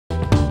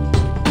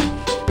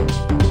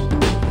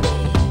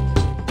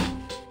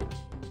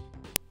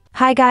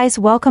Hi guys,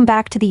 welcome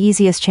back to the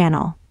EaseUS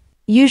channel.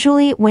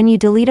 Usually, when you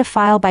delete a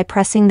file by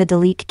pressing the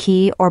delete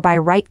key or by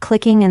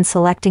right-clicking and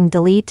selecting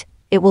delete,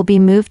 it will be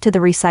moved to the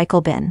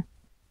recycle bin.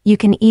 You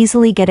can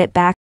easily get it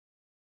back.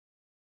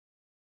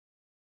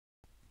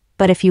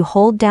 But if you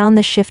hold down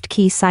the shift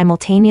key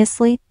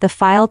simultaneously, the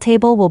file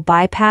table will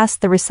bypass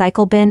the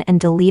recycle bin and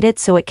delete it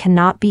so it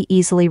cannot be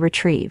easily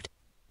retrieved.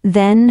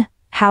 Then,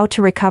 how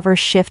to recover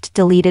shift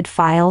deleted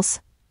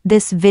files?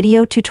 This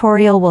video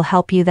tutorial will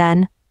help you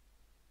then.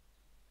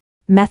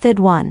 Method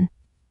 1.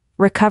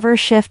 Recover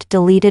shift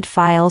deleted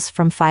files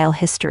from file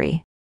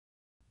history.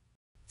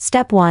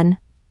 Step 1.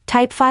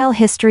 Type file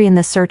history in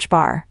the search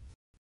bar.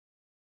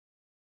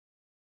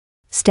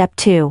 Step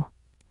 2.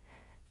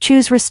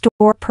 Choose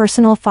Restore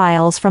Personal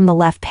Files from the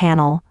left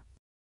panel.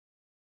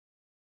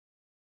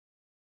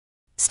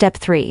 Step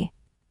 3.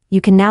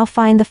 You can now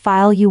find the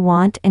file you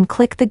want and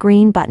click the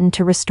green button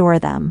to restore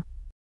them.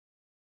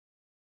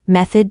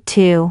 Method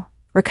 2.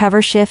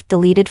 Recover shift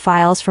deleted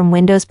files from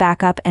Windows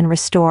Backup and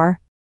Restore.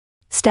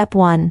 Step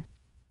 1.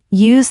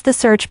 Use the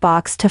search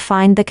box to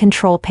find the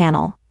control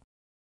panel.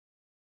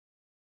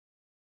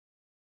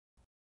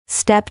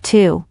 Step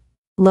 2.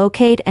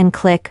 Locate and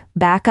click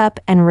Backup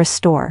and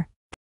Restore.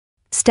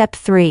 Step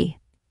 3.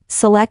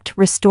 Select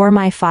Restore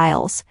My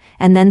Files,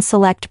 and then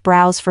select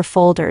Browse for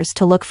Folders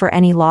to look for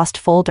any lost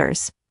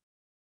folders.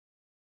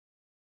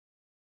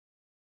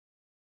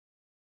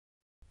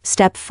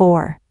 Step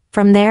 4.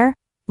 From there,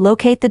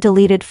 locate the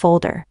deleted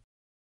folder.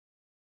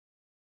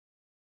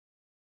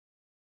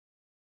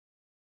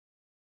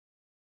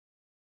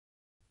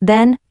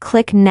 Then,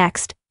 click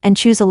Next and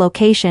choose a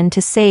location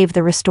to save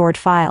the restored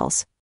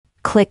files.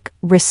 Click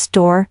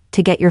Restore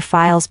to get your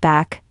files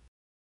back.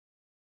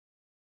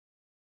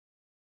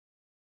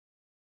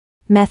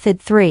 Method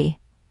 3.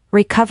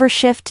 Recover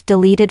shift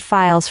deleted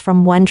files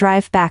from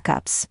OneDrive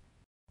backups.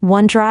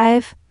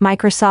 OneDrive,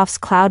 Microsoft's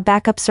cloud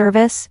backup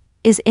service,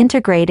 is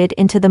integrated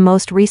into the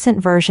most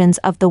recent versions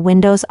of the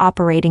Windows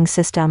operating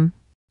system.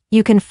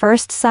 You can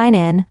first sign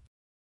in,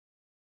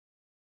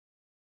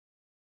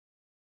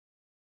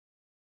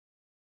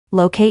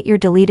 locate your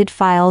deleted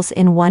files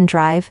in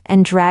OneDrive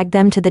and drag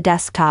them to the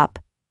desktop.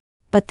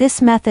 But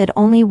this method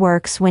only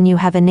works when you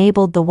have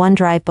enabled the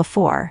OneDrive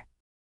before.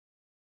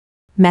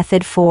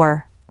 Method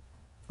 4.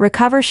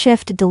 Recover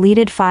shift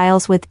deleted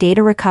files with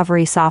data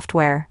recovery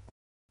software.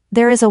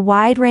 There is a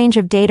wide range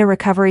of data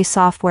recovery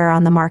software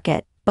on the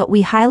market, but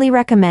we highly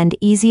recommend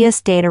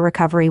EaseUS Data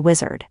Recovery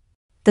Wizard.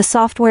 The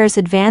software's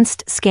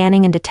advanced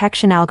scanning and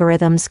detection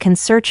algorithms can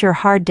search your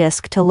hard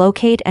disk to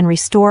locate and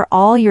restore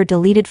all your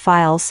deleted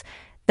files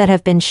that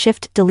have been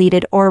shift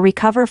deleted or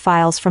recover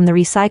files from the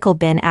recycle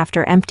bin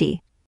after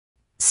empty.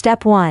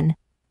 Step 1.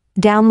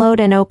 Download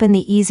and open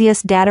the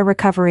EaseUS Data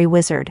Recovery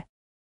Wizard.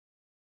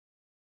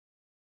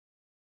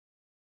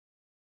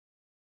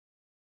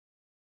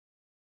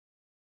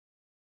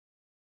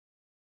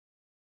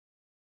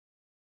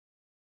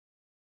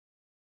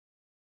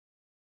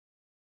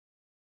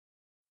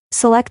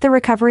 Select the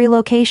recovery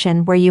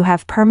location where you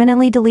have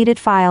permanently deleted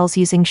files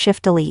using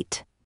Shift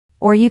Delete.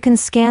 Or you can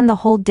scan the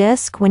whole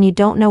disk when you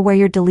don't know where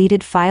your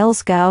deleted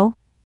files go.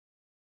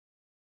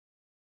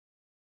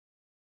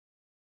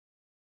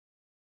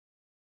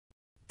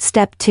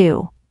 Step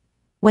 2.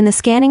 When the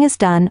scanning is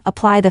done,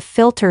 apply the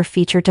filter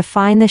feature to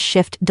find the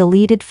shift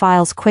deleted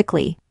files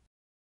quickly.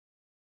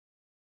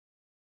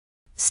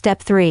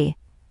 Step 3.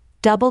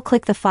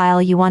 Double-click the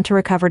file you want to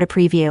recover to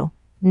preview.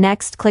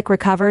 Next, click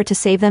Recover to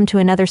save them to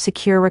another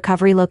secure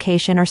recovery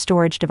location or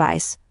storage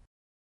device.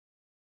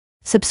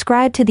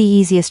 Subscribe to the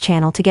EaseUS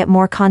channel to get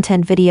more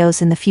content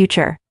videos in the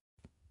future.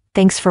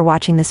 Thanks for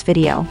watching this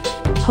video.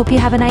 Hope you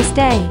have a nice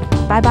day.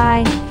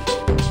 Bye-bye.